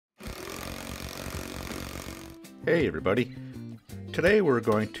Hey everybody! Today we're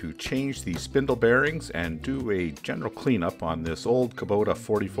going to change the spindle bearings and do a general cleanup on this old Kubota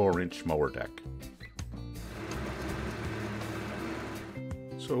 44-inch mower deck.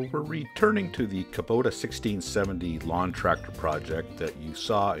 So we're returning to the Kubota 1670 lawn tractor project that you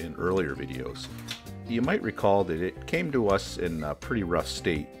saw in earlier videos. You might recall that it came to us in a pretty rough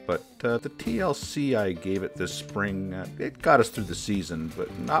state, but the TLC I gave it this spring, it got us through the season,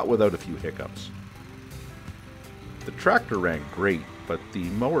 but not without a few hiccups. The tractor ran great, but the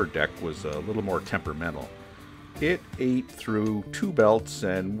mower deck was a little more temperamental. It ate through 2 belts,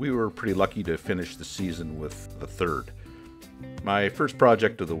 and we were pretty lucky to finish the season with the 3rd. My first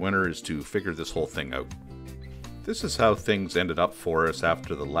project of the winter is to figure this whole thing out. This is how things ended up for us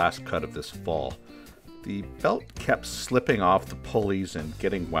after the last cut of this fall. The belt kept slipping off the pulleys and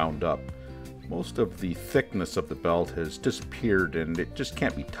getting wound up. Most of the thickness of the belt has disappeared, and it just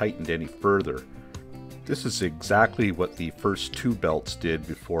can't be tightened any further. This is exactly what the first 2 belts did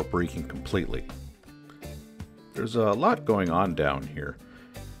before breaking completely. There's a lot going on down here.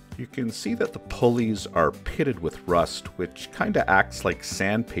 You can see that the pulleys are pitted with rust, which kinda acts like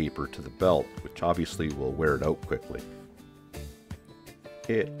sandpaper to the belt, which obviously will wear it out quickly.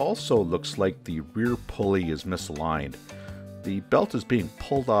 It also looks like the rear pulley is misaligned. The belt is being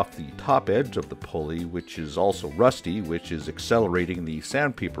pulled off the top edge of the pulley, which is also rusty, which is accelerating the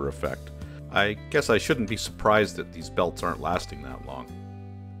sandpaper effect. I guess I shouldn't be surprised that these belts aren't lasting that long.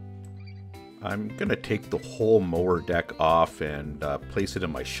 I'm going to take the whole mower deck off and place it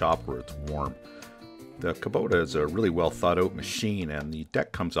in my shop where it's warm. The Kubota is a really well thought out machine, and the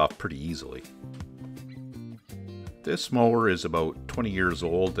deck comes off pretty easily. This mower is about 20 years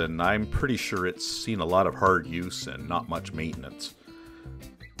old, and I'm pretty sure it's seen a lot of hard use and not much maintenance.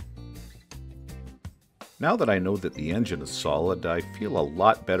 Now that I know that the engine is solid, I feel a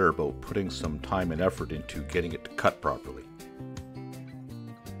lot better about putting some time and effort into getting it to cut properly.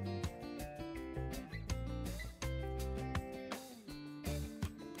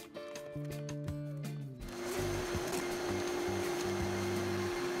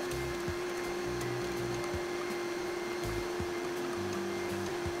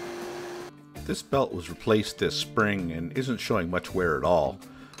 This belt was replaced this spring and isn't showing much wear at all.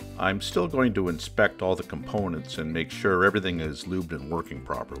 I'm still going to inspect all the components and make sure everything is lubed and working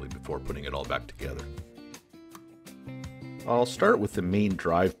properly before putting it all back together. I'll start with the main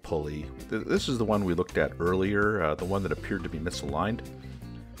drive pulley. This is the one we looked at earlier, the one that appeared to be misaligned.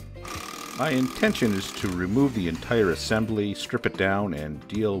 My intention is to remove the entire assembly, strip it down, and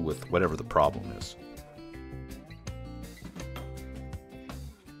deal with whatever the problem is.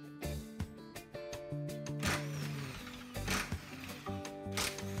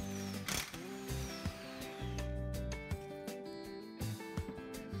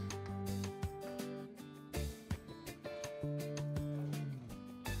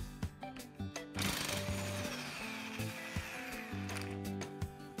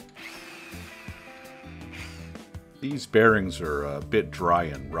 These bearings are a bit dry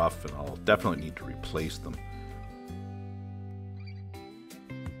and rough, and I'll definitely need to replace them.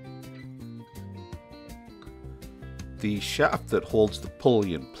 The shaft that holds the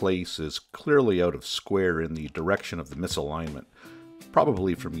pulley in place is clearly out of square in the direction of the misalignment,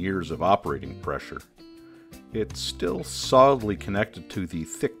 probably from years of operating pressure. It's still solidly connected to the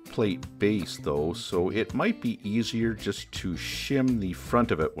thick plate base though, so it might be easier just to shim the front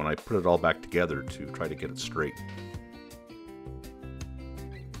of it when I put it all back together to try to get it straight.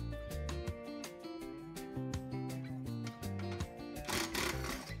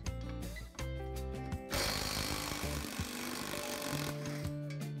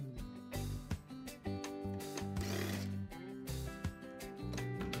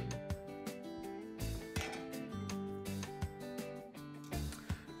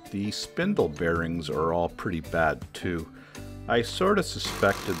 The spindle bearings are all pretty bad too. I sort of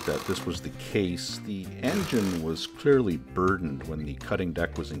suspected that this was the case. The engine was clearly burdened when the cutting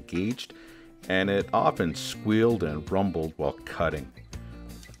deck was engaged, and it often squealed and rumbled while cutting.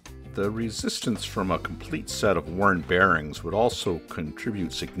 The resistance from a complete set of worn bearings would also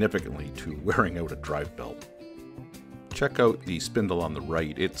contribute significantly to wearing out a drive belt. Check out the spindle on the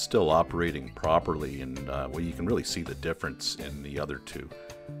right. It's still operating properly, and well, you can really see the difference in the other two.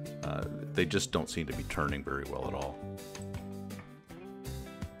 They just don't seem to be turning very well at all.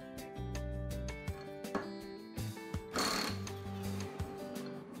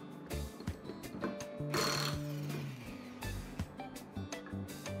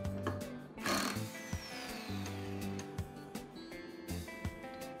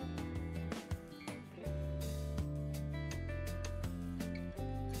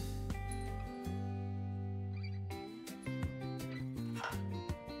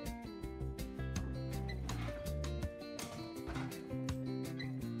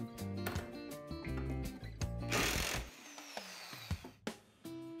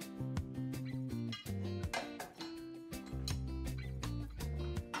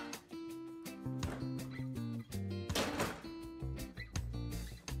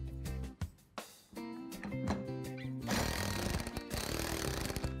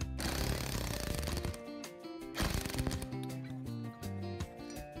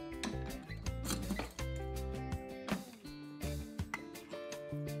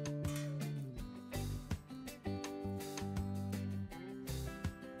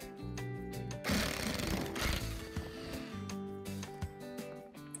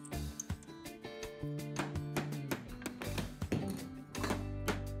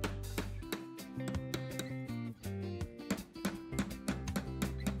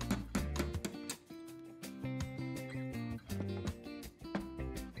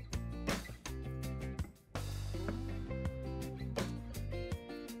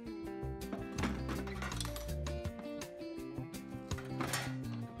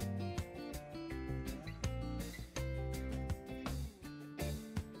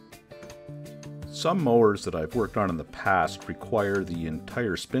 Some mowers that I've worked on in the past require the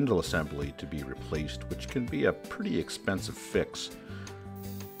entire spindle assembly to be replaced, which can be a pretty expensive fix.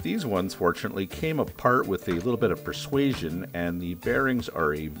 These ones, fortunately, came apart with a little bit of persuasion, and the bearings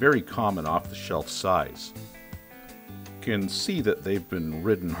are a very common off-the-shelf size. You can see that they've been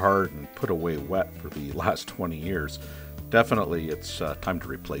ridden hard and put away wet for the last 20 years. Definitely, it's time to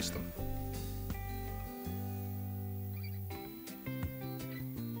replace them.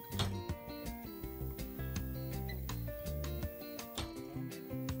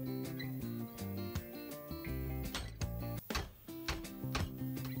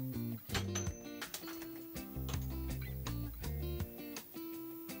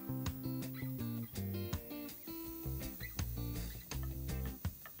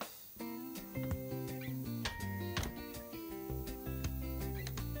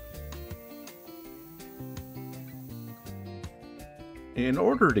 In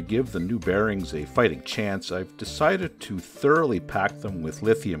order to give the new bearings a fighting chance, I've decided to thoroughly pack them with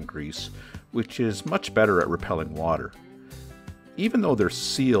lithium grease, which is much better at repelling water. Even though they're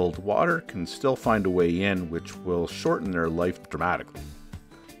sealed, water can still find a way in, which will shorten their life dramatically.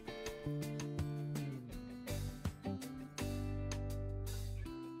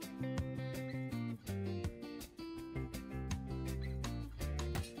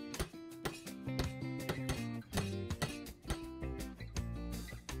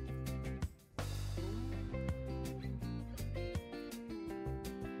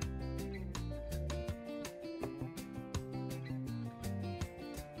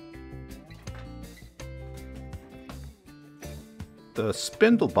 The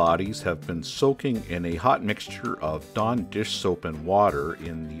spindle bodies have been soaking in a hot mixture of Dawn dish soap and water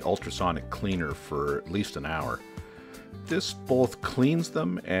in the ultrasonic cleaner for at least an hour. This both cleans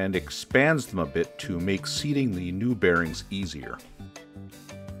them and expands them a bit to make seating the new bearings easier.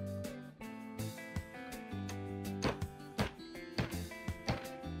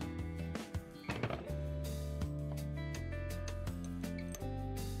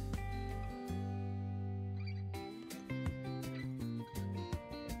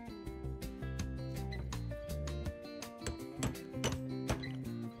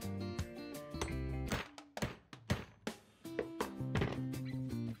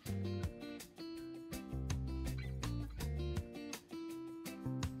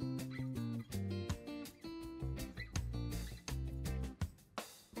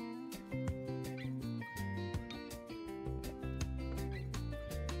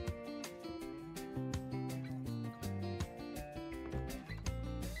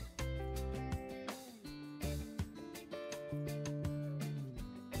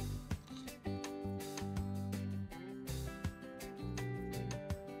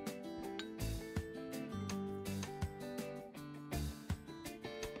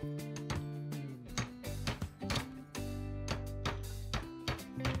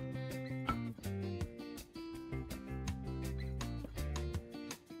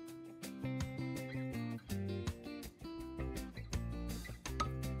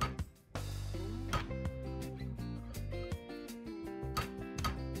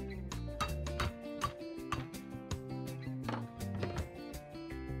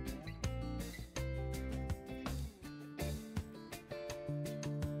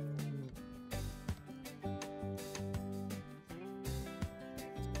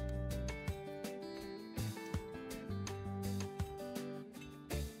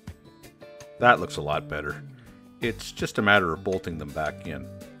 That looks a lot better. It's just a matter of bolting them back in.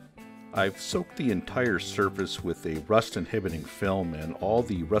 I've soaked the entire surface with a rust-inhibiting film, and all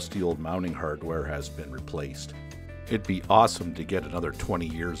the rusty old mounting hardware has been replaced. It'd be awesome to get another 20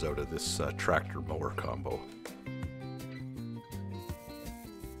 years out of this tractor-mower combo.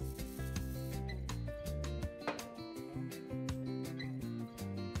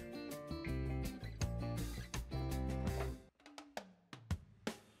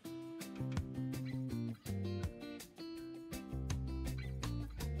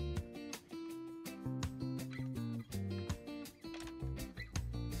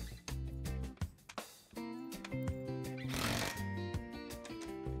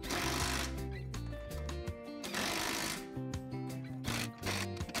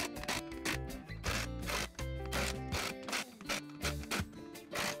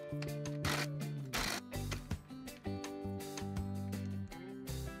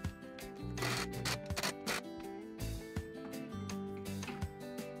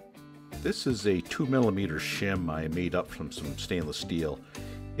 This is a 2mm shim I made up from some stainless steel.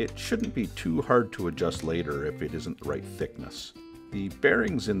 It shouldn't be too hard to adjust later if it isn't the right thickness. The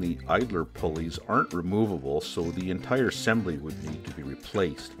bearings in the idler pulleys aren't removable, so the entire assembly would need to be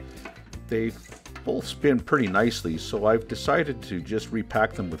replaced. They've both spin pretty nicely, so I've decided to just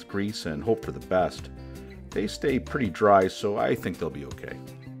repack them with grease and hope for the best. They stay pretty dry, so I think they'll be okay.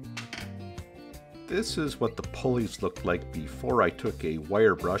 This is what the pulleys looked like before I took a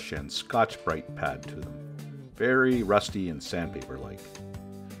wire brush and Scotch-Brite pad to them. Very rusty and sandpaper-like.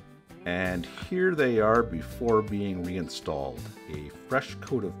 And here they are before being reinstalled. A fresh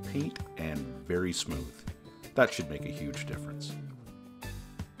coat of paint and very smooth. That should make a huge difference.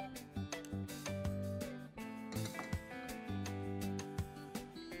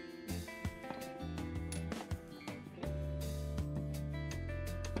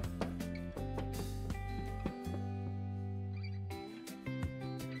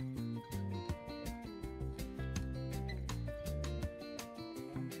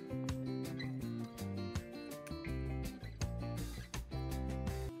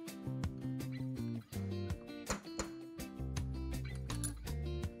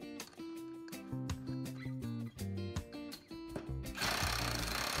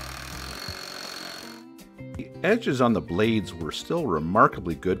 The edges on the blades were still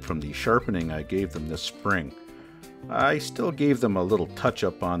remarkably good from the sharpening I gave them this spring. I still gave them a little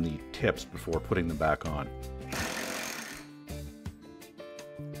touch-up on the tips before putting them back on.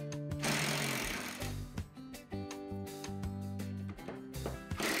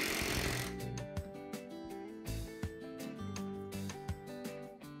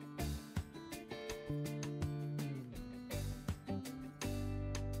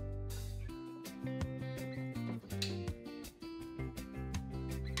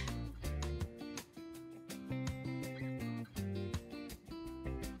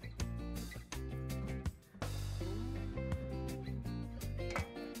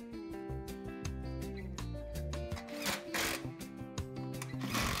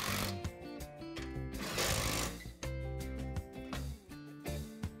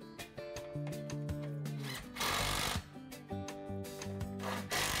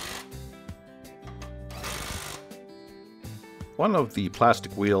 One of the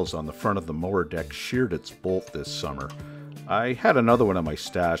plastic wheels on the front of the mower deck sheared its bolt this summer. I had another one in my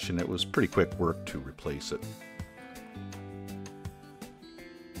stash and it was pretty quick work to replace it.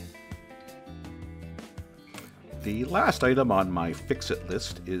 The last item on my fix-it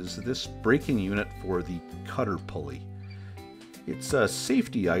list is this braking unit for the cutter pulley. It's a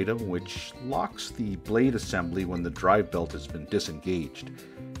safety item which locks the blade assembly when the drive belt has been disengaged.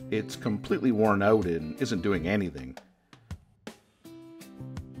 It's completely worn out and isn't doing anything.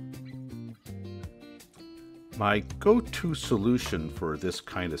 My go-to solution for this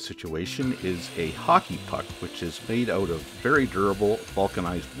kind of situation is a hockey puck, which is made out of very durable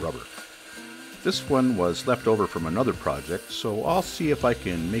vulcanized rubber. This one was left over from another project, so I'll see if I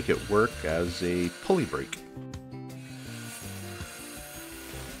can make it work as a pulley brake.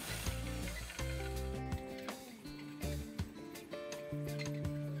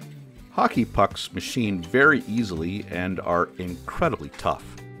 Hockey pucks machine very easily and are incredibly tough.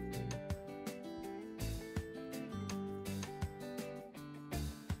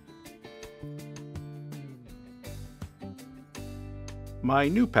 My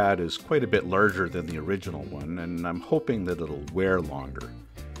new pad is quite a bit larger than the original one, and I'm hoping that it'll wear longer.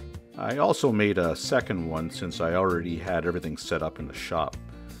 I also made a second one since I already had everything set up in the shop.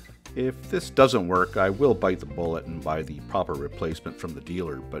 If this doesn't work, I will bite the bullet and buy the proper replacement from the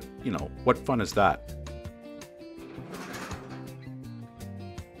dealer, but you know, what fun is that?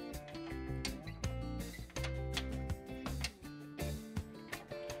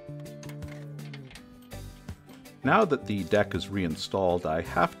 Now that the deck is reinstalled, I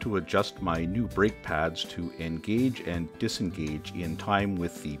have to adjust my new brake pads to engage and disengage in time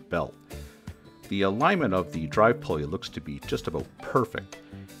with the belt. The alignment of the drive pulley looks to be just about perfect.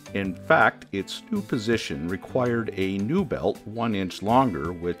 In fact, its new position required a new belt 1 inch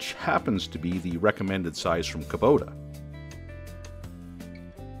longer, which happens to be the recommended size from Kubota.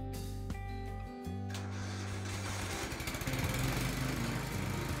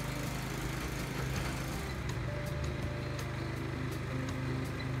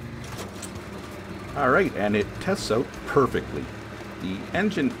 Alright, and it tests out perfectly. The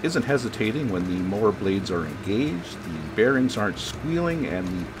engine isn't hesitating when the mower blades are engaged, the bearings aren't squealing, and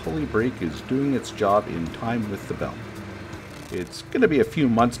the pulley brake is doing its job in time with the belt. It's going to be a few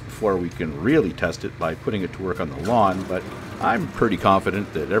months before we can really test it by putting it to work on the lawn, but I'm pretty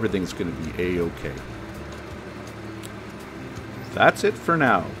confident that everything's going to be a-okay. That's it for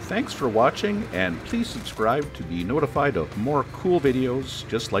now. Thanks for watching, and please subscribe to be notified of more cool videos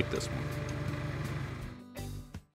just like this one.